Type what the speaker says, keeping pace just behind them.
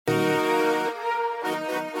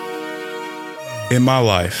In my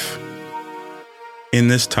life, in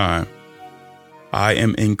this time, I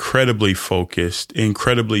am incredibly focused,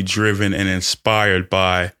 incredibly driven, and inspired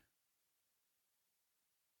by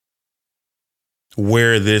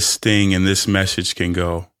where this thing and this message can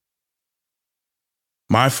go.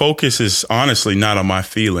 My focus is honestly not on my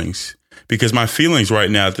feelings, because my feelings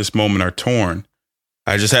right now at this moment are torn.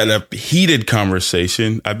 I just had a heated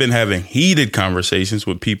conversation. I've been having heated conversations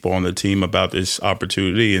with people on the team about this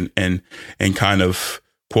opportunity and kind of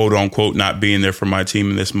quote unquote not being there for my team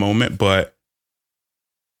in this moment. But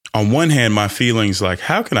on one hand, my feelings like,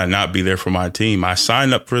 how can I not be there for my team? I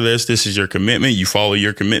signed up for this. This is your commitment. You follow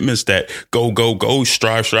your commitments that go,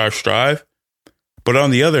 strive. But on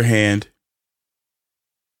the other hand,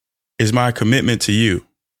 is my commitment to you.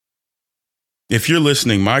 If you're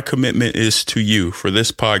listening, my commitment is to you for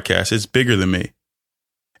this podcast. It's bigger than me.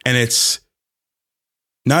 And it's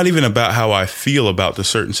not even about how I feel about the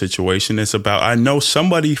certain situation. It's about, I know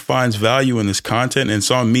somebody finds value in this content, and it's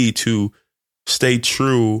on me to stay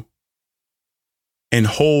true and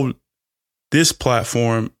hold this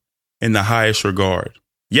platform in the highest regard.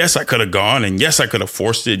 Yes, I could have gone, and yes, I could have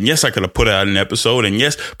forced it, and yes, I could have put out an episode, and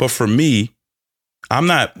yes, but for me, I'm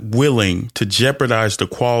not willing to jeopardize the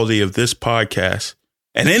quality of this podcast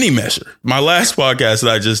in any measure. My last podcast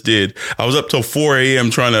that I just did, I was up till 4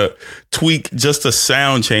 a.m. trying to tweak just a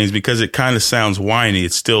sound change because it kind of sounds whiny.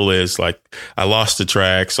 It still is. Like, I lost the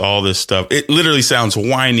tracks, all this stuff. It literally sounds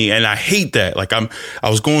whiny, and I hate that. Like, I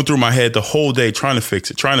was going through my head the whole day trying to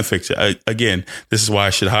fix it. Again, this is why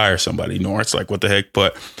I should hire somebody. Norris, like, what the heck?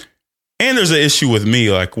 And there's an issue with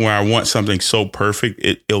me, like, when I want something so perfect,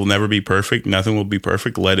 it'll never be perfect. Nothing will be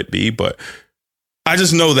perfect. Let it be. But I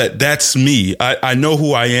just know that that's me. I know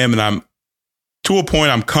who I am, and I'm to a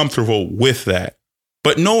point I'm comfortable with that.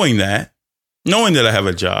 But knowing that I have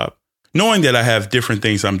a job, knowing that I have different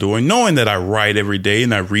things I'm doing, knowing that I write every day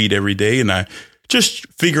and I read every day and I just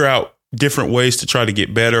figure out different ways to try to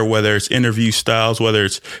get better, whether it's interview styles, whether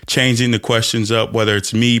it's changing the questions up, whether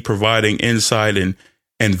it's me providing insight and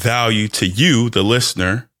value to you, the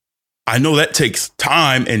listener. I know that takes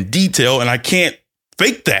time and detail, and I can't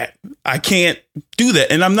fake that. I can't do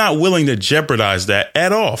that. And I'm not willing to jeopardize that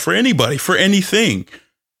at all for anybody, for anything.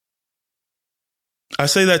 I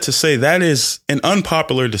say that to say that is an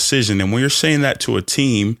unpopular decision. And when you're saying that to a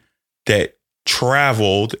team that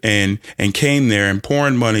traveled and came there and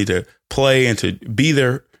pouring money to play and to be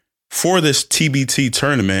there for this TBT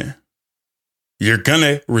tournament, you're going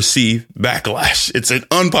to receive backlash. It's an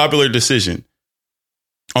unpopular decision.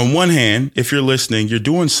 On one hand, if you're listening, you're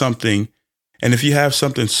doing something. And if you have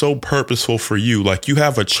something so purposeful for you, like you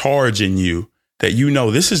have a charge in you that you know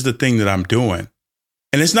this is the thing that I'm doing.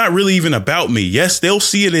 And it's not really even about me. Yes, they'll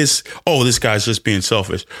see it as, oh, this guy's just being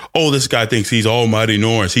selfish. Oh, this guy thinks he's almighty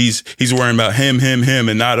Norris. He's worrying about him,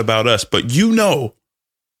 and not about us. But you know,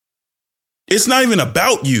 it's not even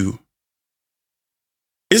about you.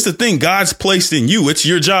 It's the thing God's placed in you. It's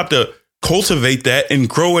your job to cultivate that and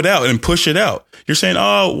grow it out and push it out. You're saying,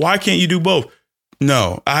 oh, why can't you do both?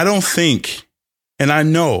 No, I don't think, and I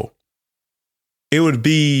know it would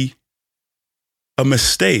be a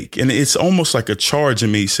mistake. And it's almost like a charge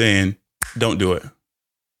in me saying, don't do it.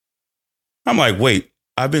 I'm like, wait,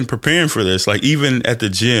 I've been preparing for this. Like, even at the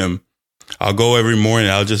gym, I'll go every morning.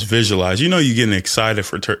 I'll just visualize, you're getting excited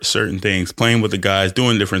for certain things, playing with the guys,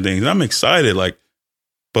 doing different things. And I'm excited,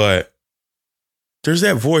 but there's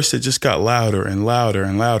that voice that just got louder and louder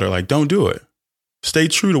and louder. Like, don't do it. Stay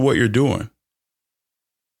true to what you're doing.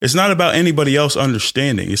 It's not about anybody else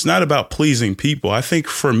understanding. It's not about pleasing people. I think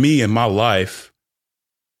for me in my life,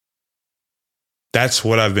 that's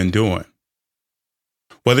what I've been doing.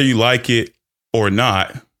 Whether you like it or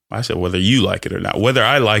not, I said whether you like it or not, whether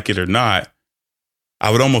I like it or not,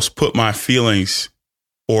 I would almost put my feelings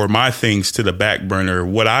or my things to the back burner,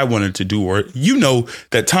 what I wanted to do, or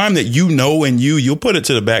that time that and you'll put it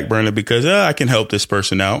to the back burner because I can help this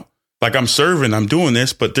person out. Like, I'm serving, I'm doing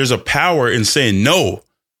this, but there's a power in saying no.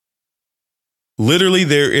 Literally,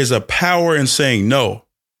 there is a power in saying no.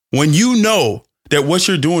 When you know that what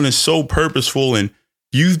you're doing is so purposeful and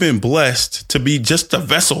you've been blessed to be just a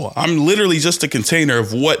vessel. I'm literally just a container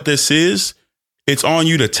of what this is. It's on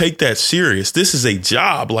you to take that serious. This is a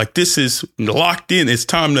job. Like, this is locked in. It's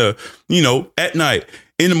time to, at night,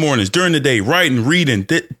 in the mornings, during the day, writing, reading,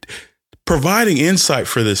 providing insight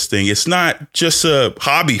for this thing. It's not just a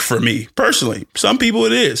hobby for me personally. Some people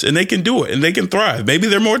it is, and they can do it and they can thrive. Maybe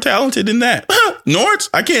they're more talented than that. Norris,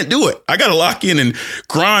 I can't do it. I got to lock in and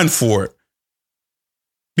grind for it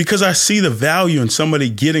because I see the value in somebody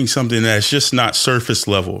getting something that's just not surface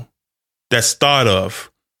level, that's thought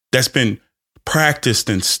of, that's been practiced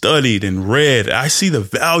and studied and read. I see the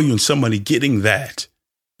value in somebody getting that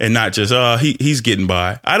and not just, he's getting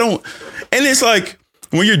by. I don't. And it's like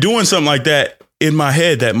when you're doing something like that, in my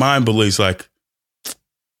head, that mind believes like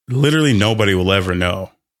literally nobody will ever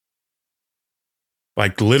know.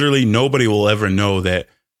 Like literally nobody will ever know that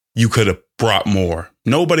you could have brought more.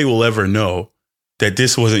 Nobody will ever know that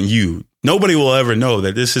this wasn't you. Nobody will ever know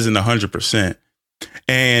that this isn't 100%.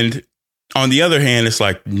 And on the other hand, it's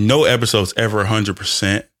like no episode's ever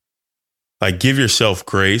 100%. Like give yourself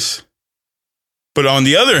grace. But on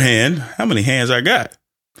the other hand, how many hands I got?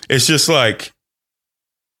 It's just like,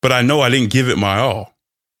 but I know I didn't give it my all.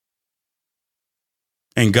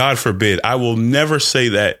 And God forbid, I will never say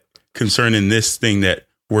that concerning this thing that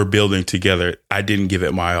we're building together. I didn't give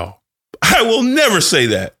it my all. I will never say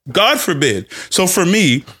that. God forbid. So for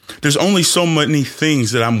me, there's only so many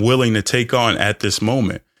things that I'm willing to take on at this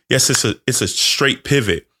moment. Yes, it's a straight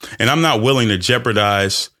pivot, and I'm not willing to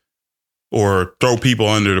jeopardize or throw people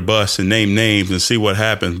under the bus and name names and see what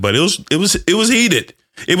happens. But it was heated.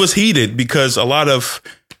 It was heated because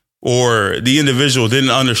the individual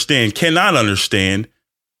cannot understand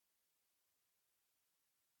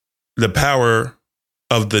the power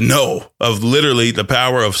of the no, of literally the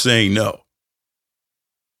power of saying no.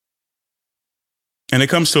 And it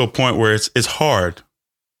comes to a point where it's hard.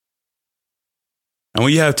 And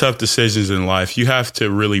when you have tough decisions in life, you have to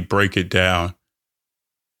really break it down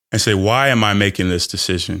and say, why am I making this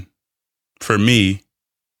decision? For me,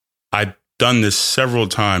 I've done this several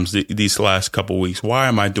times these last couple of weeks. Why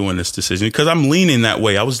am I doing this decision? Because I'm leaning that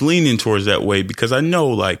way. I was leaning towards that way because I know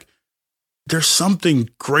like there's something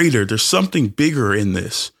greater. There's something bigger in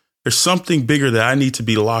this. There's something bigger that I need to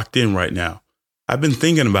be locked in right now. I've been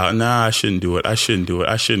thinking about, I shouldn't do it. I shouldn't do it.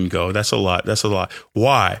 I shouldn't go. That's a lot. That's a lot.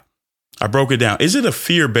 Why? I broke it down. Is it a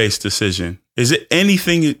fear-based decision? Is it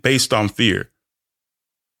anything based on fear?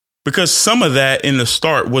 Because some of that in the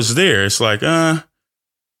start was there. It's like, when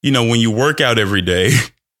you work out every day,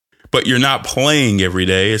 but you're not playing every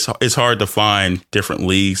day, it's hard to find different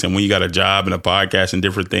leagues. And when you got a job and a podcast and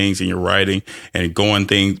different things and you're writing and going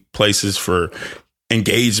places for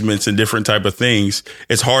engagements and different type of things,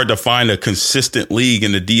 it's hard to find a consistent league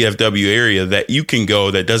in the DFW area that you can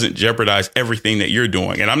go that doesn't jeopardize everything that you're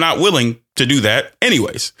doing. And I'm not willing to do that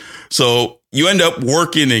anyways. So you end up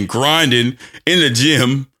working and grinding in the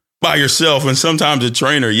gym by yourself. And sometimes a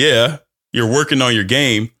trainer, you're working on your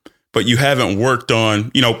game, but you haven't worked on,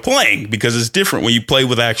 playing, because it's different when you play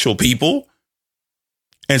with actual people.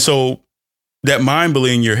 And so that mind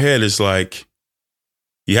belief in your head is like,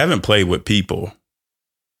 you haven't played with people.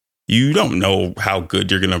 You don't know how good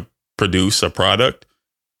you're going to produce a product.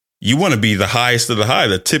 You want to be the highest of the high,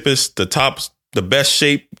 the tippest, the tops, the best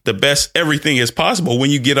shape, the best everything is possible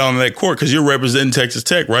when you get on that court, because you're representing Texas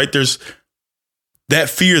Tech, right? There's that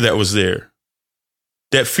fear that was there.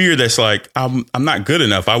 That fear that's like, I'm not good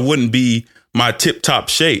enough. I wouldn't be my tip top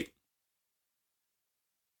shape.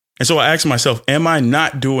 And so I asked myself, am I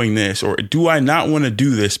not doing this, or do I not want to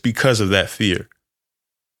do this because of that fear?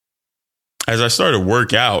 As I started to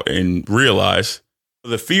work out and realize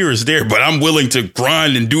the fear is there, but I'm willing to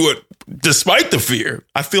grind and do it despite the fear.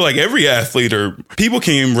 I feel like every athlete or people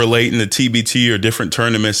can relate in the TBT or different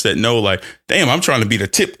tournaments that know like, damn, I'm trying to be the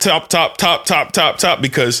tip top,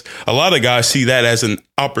 because a lot of guys see that as an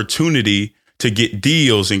opportunity to get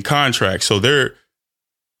deals and contracts. So there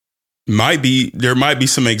might be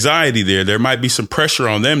some anxiety there. There might be some pressure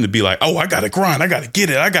on them to be like, oh, I got to grind. I got to get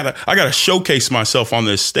it. I got to showcase myself on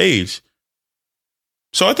this stage.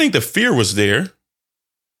 So I think the fear was there.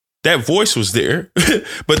 That voice was there,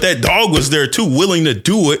 but that dog was there too, willing to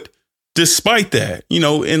do it despite that.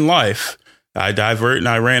 In life, I divert and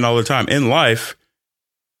I ran all the time. In life,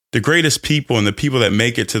 the greatest people and the people that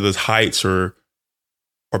make it to the heights or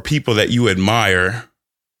people that you admire,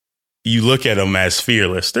 you look at them as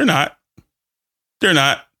fearless. They're not.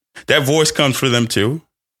 That voice comes for them too,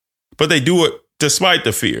 but they do it despite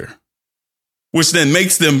the fear, which then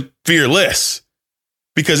makes them fearless.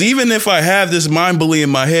 Because even if I have this mind belief in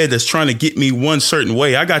my head that's trying to get me one certain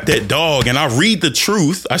way, I got that dog and I read the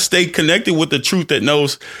truth. I stay connected with the truth that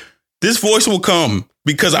knows this voice will come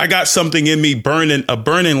because I got something in me a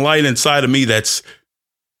burning light inside of me that's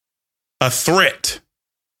a threat.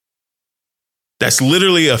 That's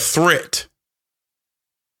literally a threat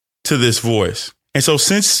to this voice. And so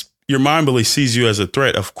since your mind belief sees you as a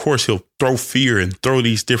threat, of course, he'll throw fear and throw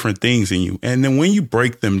these different things in you. And then when you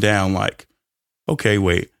break them down, like, okay,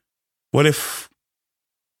 wait, what if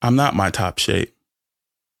I'm not my top shape?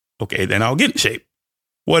 Okay, then I'll get in shape.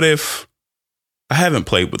 What if I haven't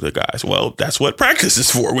played with the guys. Well, that's what practice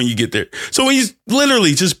is for when you get there. So when you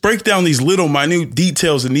literally just break down these little minute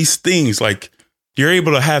details and these things, like you're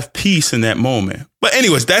able to have peace in that moment. But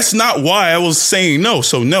anyways, that's not why I was saying no.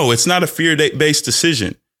 So no, it's not a fear-based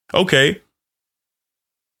decision. Okay.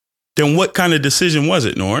 Then what kind of decision was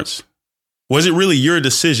it, Norris? Was it really your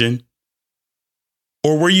decision?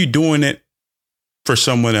 Or were you doing it for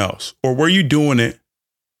someone else? Or were you doing it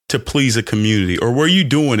to please a community? Or were you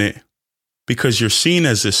doing it because you're seen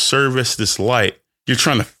as this service, this light? You're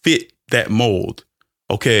trying to fit that mold.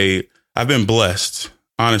 Okay, I've been blessed.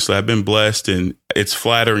 Honestly, I've been blessed, and it's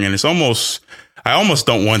flattering, and I almost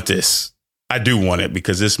don't want this. I do want it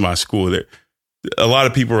because this is my school. There, a lot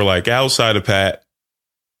of people are like, outside of Pat,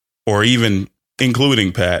 or even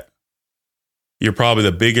including Pat, you're probably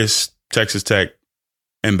the biggest Texas Tech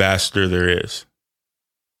ambassador there is.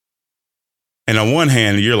 And on one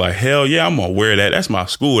hand, you're like, hell yeah, I'm gonna wear that. That's my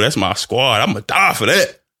school. That's my squad. I'm gonna die for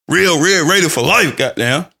that. Real Red Raider for life,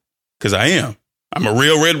 goddamn. Because I am. I'm a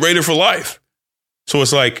real Red Raider for life. So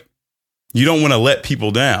it's like, you don't want to let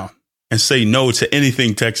people down and say no to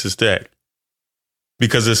anything Texas Tech.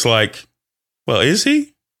 Because it's like, well, is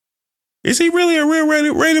he? Is he really a real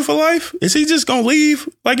Raider for life? Is he just going to leave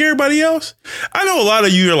like everybody else? I know a lot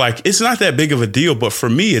of you are like, it's not that big of a deal, but for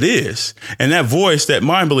me, it is. And that voice, that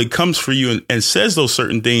mind belief comes for you and says those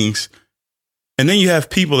certain things. And then you have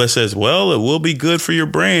people that says, well, it will be good for your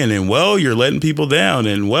brand. And well, you're letting people down.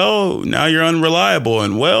 And well, now you're unreliable.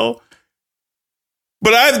 And well,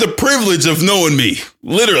 but I have the privilege of knowing me.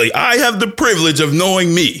 Literally, I have the privilege of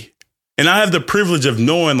knowing me. And I have the privilege of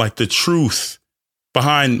knowing like the truth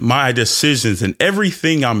behind my decisions and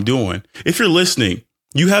everything I'm doing. If you're listening,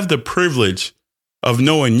 you have the privilege of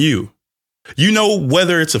knowing you. You know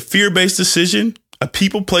whether it's a fear-based decision, a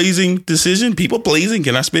people-pleasing decision. People-pleasing,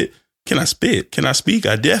 can I spit? Can I spit? Can I speak?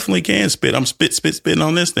 I definitely can spit. I'm spitting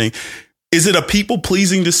on this thing. Is it a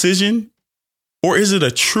people-pleasing decision or is it a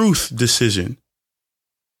truth decision?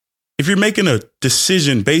 If you're making a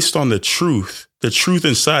decision based on the truth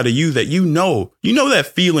inside of you that you know that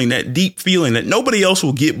feeling, that deep feeling that nobody else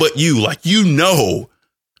will get but you, like you know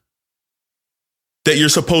that you're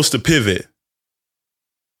supposed to pivot,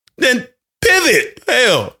 then pivot.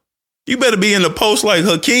 Hell, you better be in the post like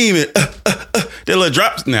Hakeem and that little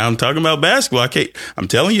drops. Now I'm talking about basketball. I'm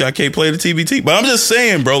telling you, I can't play the TBT, but I'm just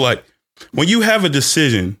saying, bro, like when you have a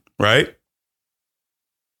decision, right?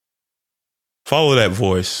 Follow that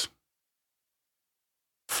voice.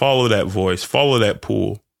 Follow that voice. Follow that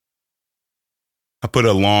pull. I put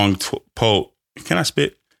a long post. Can I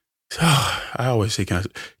spit? I always say, can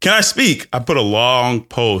I speak? I put a long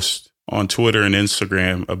post on Twitter and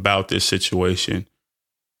Instagram about this situation.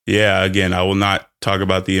 Yeah, again, I will not talk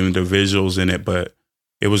about the individuals in it, but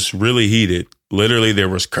it was really heated. Literally, there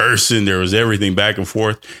was cursing. There was everything back and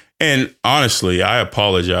forth. And honestly, I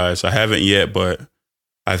apologize. I haven't yet, but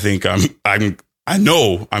I think I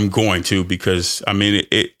know I'm going to, because I mean,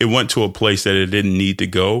 it went to a place that it didn't need to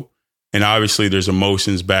go. And obviously there's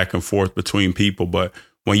emotions back and forth between people. But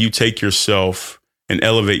when you take yourself and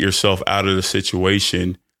elevate yourself out of the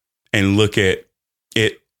situation and look at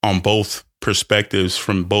it on both perspectives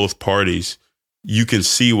from both parties, you can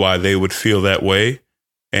see why they would feel that way.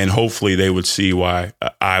 And hopefully they would see why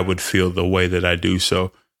I would feel the way that I do.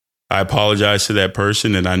 So I apologize to that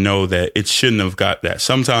person. And I know that it shouldn't have got that.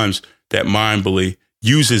 Sometimes that mind belief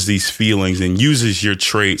uses these feelings and uses your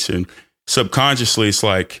traits, and subconsciously it's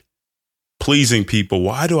like pleasing people.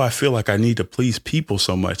 Why do I feel like I need to please people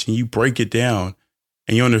so much? And you break it down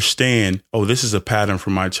and you understand, oh, this is a pattern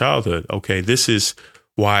from my childhood. Okay, this is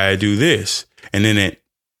why I do this. And then it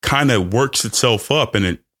kind of works itself up and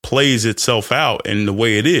it plays itself out in the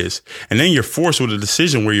way it is. And then you're forced with a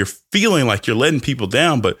decision where you're feeling like you're letting people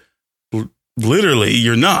down, but literally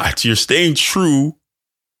you're not. You're staying true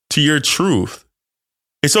to your truth.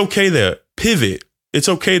 It's okay to pivot. It's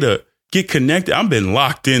okay to get connected. I've been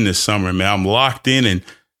locked in this summer, man. I'm locked in, and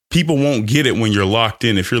people won't get it when you're locked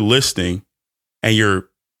in. If you're listening and you're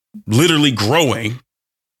literally growing,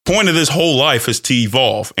 point of this whole life is to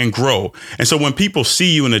evolve and grow. And so when people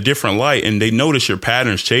see you in a different light and they notice your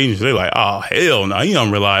patterns change, they're like, oh, hell no, he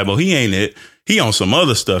unreliable. He ain't it. He on some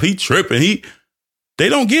other stuff. He tripping. They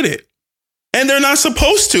don't get it. And they're not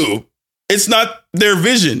supposed to. It's not their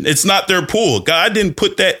vision. It's not their pull. God didn't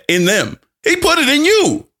put that in them. He put it in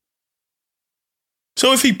you.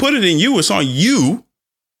 So if he put it in you, it's on you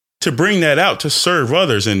to bring that out, to serve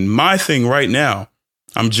others. And my thing right now,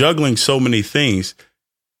 I'm juggling so many things.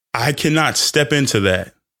 I cannot step into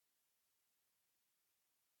that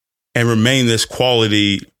and remain this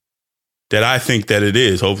quality that I think that it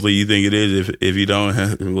is. Hopefully you think it is. If you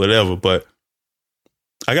don't, whatever. But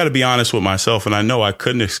I got to be honest with myself. And I know I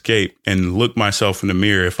couldn't escape and look myself in the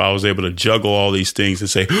mirror if I was able to juggle all these things and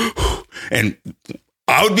say, and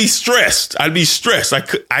I would be stressed. I'd be stressed.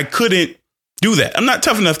 I couldn't do that. I'm not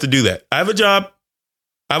tough enough to do that. I have a job.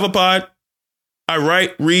 I have a pod. I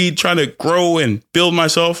write, read, trying to grow and build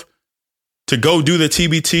myself to go do the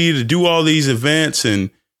TBT, to do all these events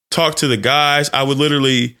and talk to the guys.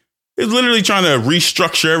 It's literally trying to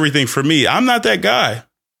restructure everything for me. I'm not that guy.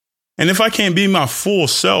 And if I can't be my full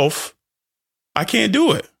self, I can't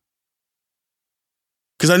do it.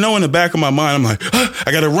 Because I know in the back of my mind, I'm like,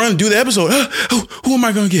 I got to run, do the episode. Who am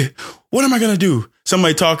I going to get? What am I going to do?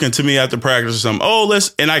 Somebody talking to me after practice or something.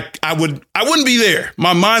 And I wouldn't be there.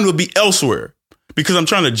 My mind would be elsewhere because I'm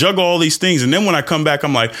trying to juggle all these things. And then when I come back,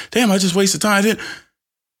 I'm like, damn, I just wasted time.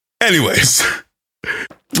 Anyways,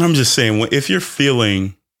 I'm just saying, if you're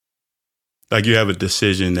feeling like you have a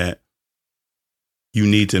decision that you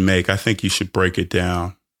need to make, I think you should break it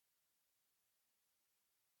down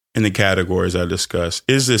in the categories I discussed.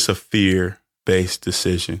 Is this a fear-based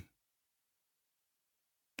decision?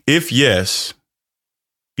 If yes,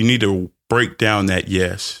 you need to break down that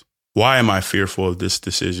yes. Why am I fearful of this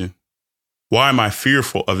decision? Why am I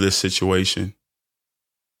fearful of this situation?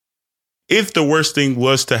 If the worst thing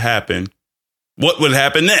was to happen, what would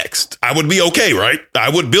happen next? I would be okay, right? I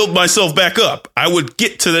would build myself back up. I would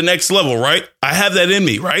get to the next level, right? I have that in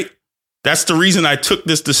me, right? That's the reason I took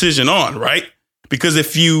this decision on, right? Because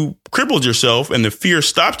if you crippled yourself and the fear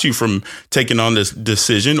stopped you from taking on this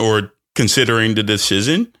decision or considering the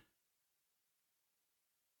decision,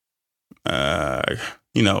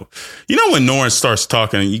 when Norris starts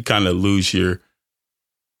talking, you kind of lose your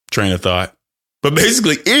train of thought. But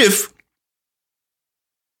basically, if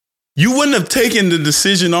you wouldn't have taken the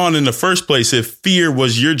decision on in the first place if fear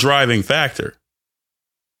was your driving factor.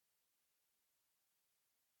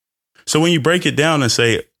 So when you break it down and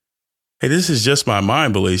say, hey, this is just my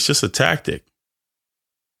mind beliefs, just a tactic.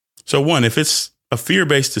 So one, if it's a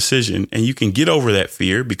fear-based decision and you can get over that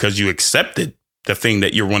fear because you accepted the thing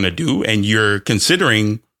that you want to do and you're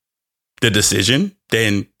considering the decision,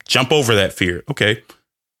 then jump over that fear. Okay.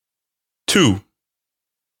 2,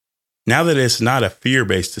 now that it's not a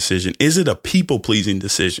fear-based decision, is it a people-pleasing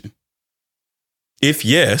decision? If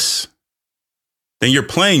yes, then you're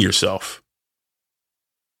playing yourself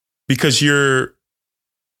because you're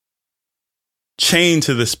chained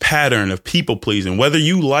to this pattern of people-pleasing. Whether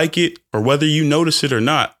you like it or whether you notice it or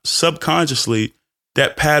not, subconsciously,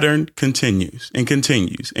 that pattern continues and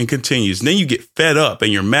continues and continues. And then you get fed up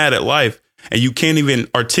and you're mad at life and you can't even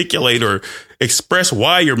articulate or express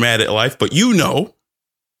why you're mad at life. But you know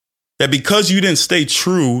that because you didn't stay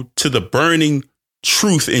true to the burning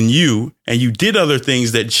truth in you and you did other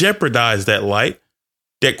things that jeopardized that light,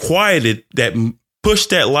 that quieted, that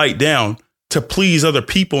pushed that light down to please other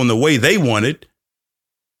people in the way they wanted,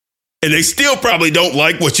 and they still probably don't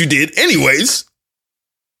like what you did anyways,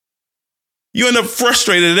 you end up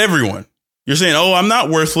frustrated at everyone. You're saying, oh, I'm not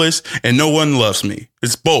worthless and no one loves me.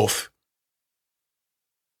 It's both.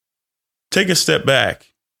 Take a step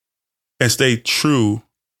back and stay true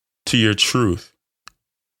to your truth.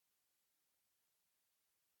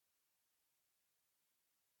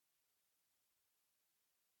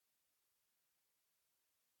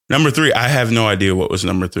 Number 3, I have no idea what was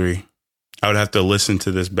number 3. I would have to listen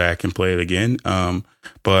to this back and play it again.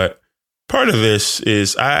 But part of this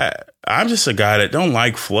is I'm just a guy that don't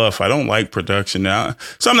like fluff. I don't like production now.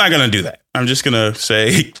 So I'm not going to do that. I'm just going to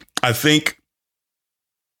say, I think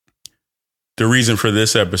the reason for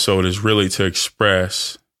this episode is really to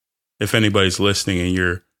express, if anybody's listening and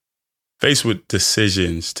you're faced with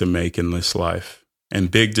decisions to make in this life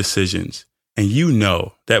and big decisions, and you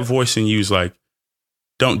know that voice in you is like,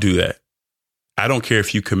 don't do that. I don't care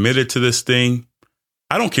if you committed to this thing.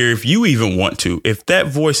 I don't care if you even want to. If that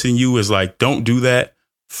voice in you is like, don't do that,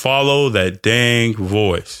 follow that dang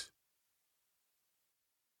voice.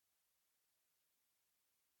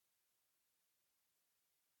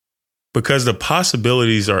 Because the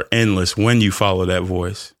possibilities are endless when you follow that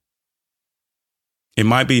voice. It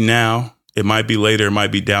might be now, it might be later, it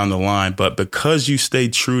might be down the line, but because you stay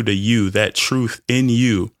true to you, that truth in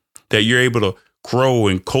you, that you're able to grow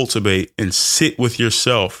and cultivate and sit with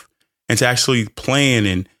yourself and to actually plan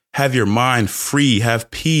and have your mind free, have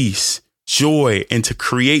peace, joy, and to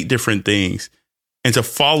create different things and to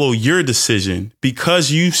follow your decision because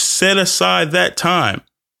you set aside that time.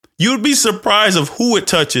 You'd be surprised of who it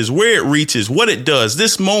touches, where it reaches, what it does.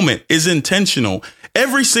 This moment is intentional.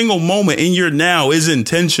 Every single moment in your now is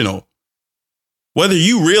intentional. Whether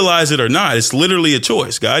you realize it or not, it's literally a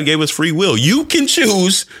choice. God gave us free will. You can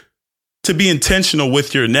choose to be intentional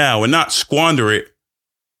with your now and not squander it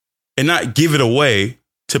and not give it away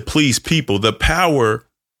to please people. The power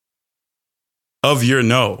of your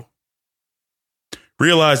no.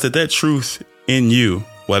 Realize that truth in you,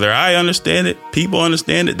 whether I understand it, people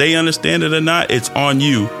understand it, they understand it or not, it's on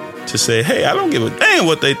you to say, hey, I don't give a damn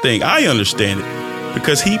what they think. I understand it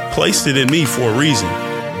because he placed it in me for a reason.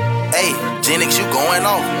 Hey, Genix, you going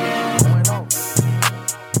off.